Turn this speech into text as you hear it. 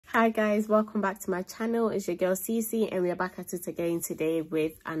Hi guys, welcome back to my channel. It's your girl Cece and we are back at it again today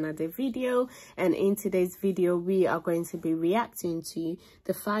with another video. And in today's video we are going to be reacting to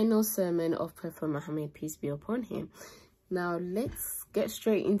the final sermon of Prophet Muhammad, peace be upon him. Now let's get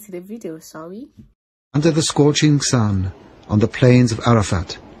straight into the video, shall we? Under the scorching sun on the plains of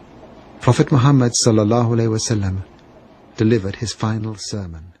Arafat, Prophet Muhammad sallallahu alaihi wasallam delivered his final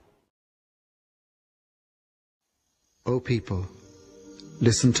sermon. O people,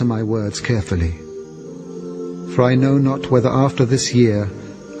 listen to my words carefully, for I know not whether after this year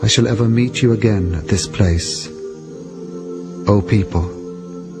I shall ever meet you again at this place. O people,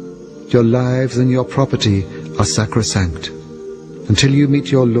 your lives and your property are sacrosanct until you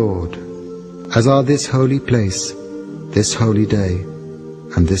meet your Lord, as are this holy place, this holy day,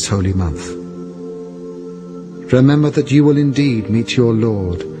 and this holy month. Remember that you will indeed meet your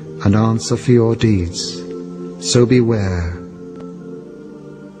Lord and answer for your deeds, so beware.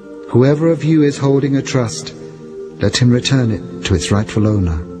 Whoever of you is holding a trust, let him return it to its rightful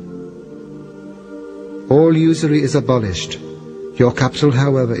owner. All usury is abolished. Your capital,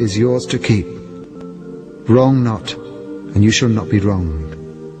 however, is yours to keep. Wrong not, and you shall not be wronged.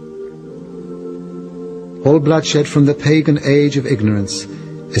 All bloodshed from the pagan age of ignorance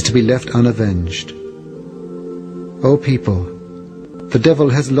is to be left unavenged. O people, the devil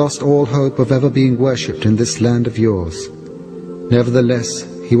has lost all hope of ever being worshipped in this land of yours. Nevertheless,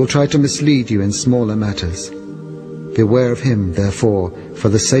 he will try to mislead you in smaller matters. Beware of him, therefore, for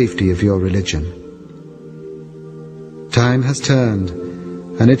the safety of your religion. Time has turned,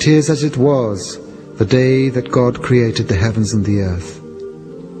 and it is as it was the day that God created the heavens and the earth.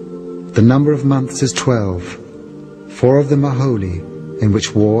 The number of months is 12. 4 of them are holy, in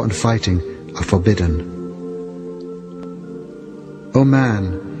which war and fighting are forbidden. O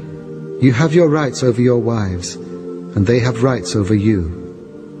man, you have your rights over your wives, and they have rights over you.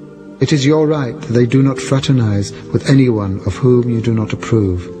 It is your right that they do not fraternize with anyone of whom you do not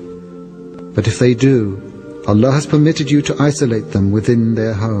approve. But if they do, Allah has permitted you to isolate them within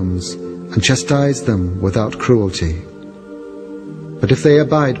their homes and chastise them without cruelty. But if they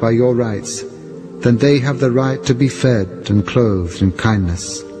abide by your rights, then they have the right to be fed and clothed in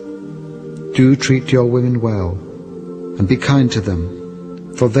kindness. Do treat your women well, and be kind to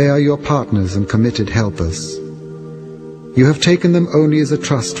them, for they are your partners and committed helpers. You have taken them only as a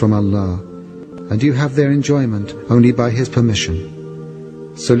trust from Allah, and you have their enjoyment only by His permission.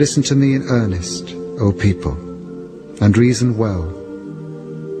 So listen to me in earnest, O people, and reason well.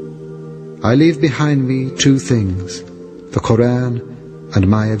 I leave behind me 2 things, the Quran and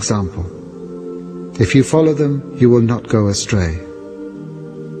my example. If you follow them, you will not go astray.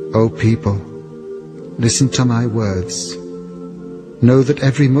 O people, listen to my words. Know that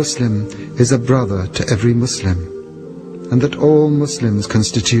every Muslim is a brother to every Muslim, and that all Muslims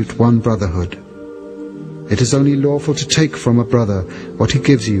constitute one brotherhood. It is only lawful to take from a brother what he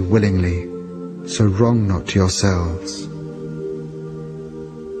gives you willingly, so wrong not yourselves.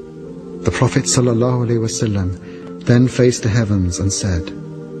 The Prophet ﷺ then faced the heavens and said,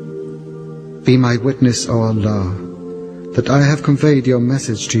 Be my witness, O Allah, that I have conveyed your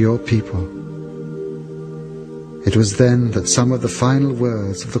message to your people. It was then that some of the final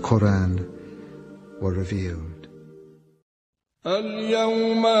words of the Quran were revealed.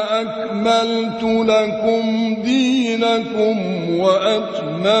 اليوم أكملت لكم دينكم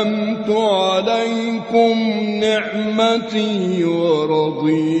وأتممت عليكم نعمتي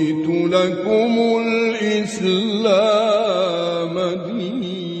ورضيت لكم الإسلام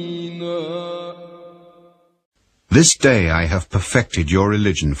دينا. This day I have perfected your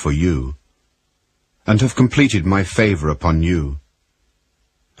religion for you, and have completed my favor upon you,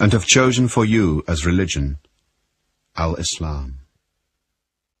 and have chosen for you as religion Al-Islam.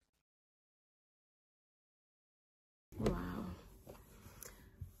 Wow.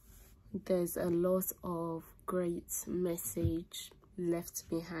 There's a lot of great message left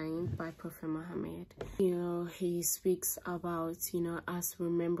behind by Prophet Muhammad. He speaks about, us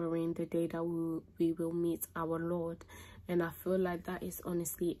remembering the day that we will meet our Lord. And I feel like that is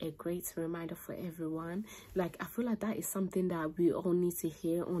honestly a great reminder for everyone. Like, I feel like that is something that we all need to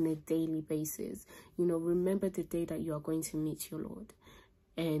hear on a daily basis. Remember the day that you are going to meet your Lord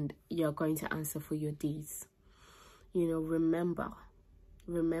and you're going to answer for your deeds. Remember.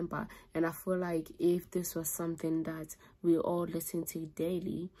 And I feel like if this was something that we all listen to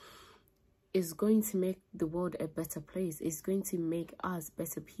daily, it's going to make the world a better place. It's going to make us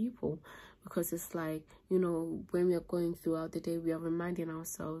better people, because it's like, when we are going throughout the day, we are reminding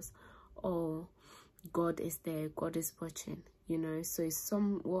ourselves, oh, God is there, God is watching, so it's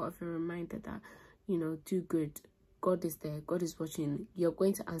somewhat of a reminder that, do good, God is there, God is watching. You're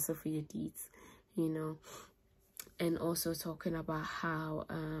going to answer for your deeds, you know. And also talking about how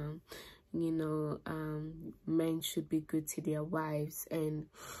men should be good to their wives and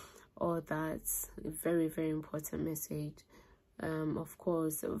all that. Very, very important message. Of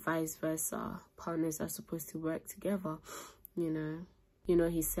course, vice versa, partners are supposed to work together, you know.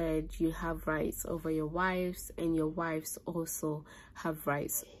 He said you have rights over your wives, and your wives also have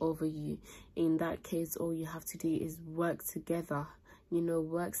rights over you. In that case, all you have to do is work together, you know,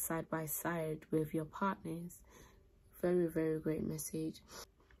 work side by side with your partners. Very, very great message.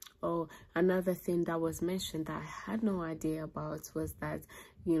 Oh, another thing that was mentioned that I had no idea about was that,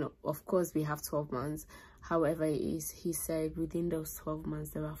 you know, of course we have 12 months. However, he said within those 12 months,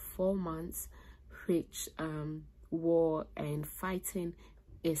 there are 4 months which war and fighting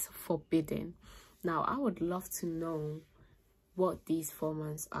is forbidden. Now, I would love to know what these 4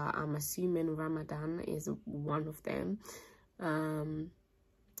 months are. I'm assuming Ramadan is one of them.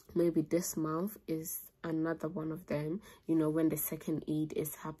 Maybe this month is another one of them, you know, when the second Eid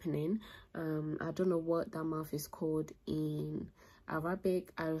is happening. I don't know what that month is called in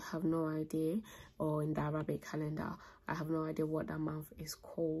Arabic. I have no idea, or in the Arabic calendar, I have no idea what that month is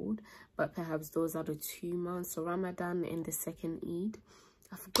called, but perhaps those are the 2 months. So Ramadan and the second Eid.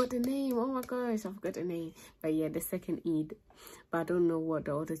 I forgot the name. Oh my gosh, I forgot the name. But yeah, the second Eid. But I don't know what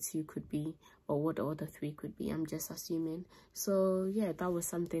the other 2 could be, or what the other 3 could be. I'm just assuming. So yeah, that was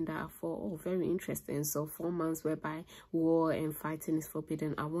something that I thought, oh, very interesting. So 4 months whereby war and fighting is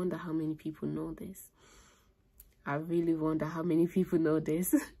forbidden. I wonder how many people know this. I really wonder how many people know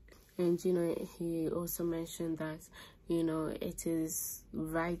this. And you know, he also mentioned that, you know, it is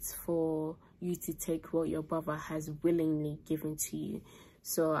right for you to take what your brother has willingly given to you.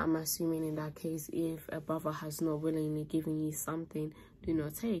 So I'm assuming in that case, if a brother has not willingly given you something, do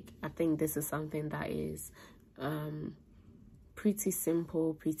not take. I think this is something that is pretty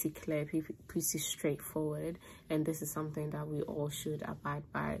simple, pretty clear, pretty straightforward, and this is something that we all should abide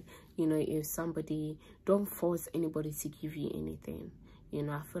by. You know, if somebody, don't force anybody to give you anything. You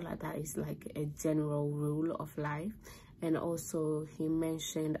know, I feel like that is like a general rule of life. And also he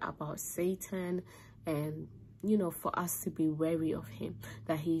mentioned about Satan, and you know, for us to be wary of him,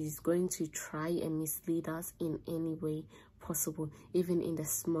 that he's going to try and mislead us in any way possible, even in the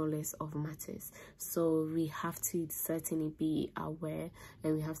smallest of matters. So we have to certainly be aware,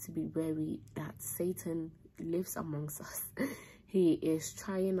 and we have to be wary that Satan lives amongst us. He is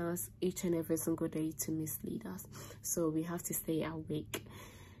trying us each and every single day to mislead us. So we have to stay awake.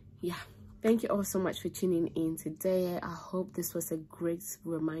 Yeah. Thank you all so much for tuning in today. I hope this was a great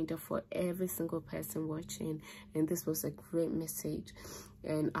reminder for every single person watching, and this was a great message,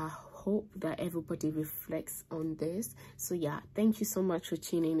 and I hope that everybody reflects on this. So yeah, thank you so much for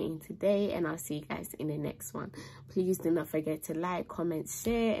tuning in today, and I'll see you guys in the next one. Please do not forget to like, comment,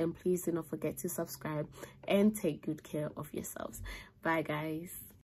 share, and please do not forget to subscribe, and take good care of yourselves. Bye guys.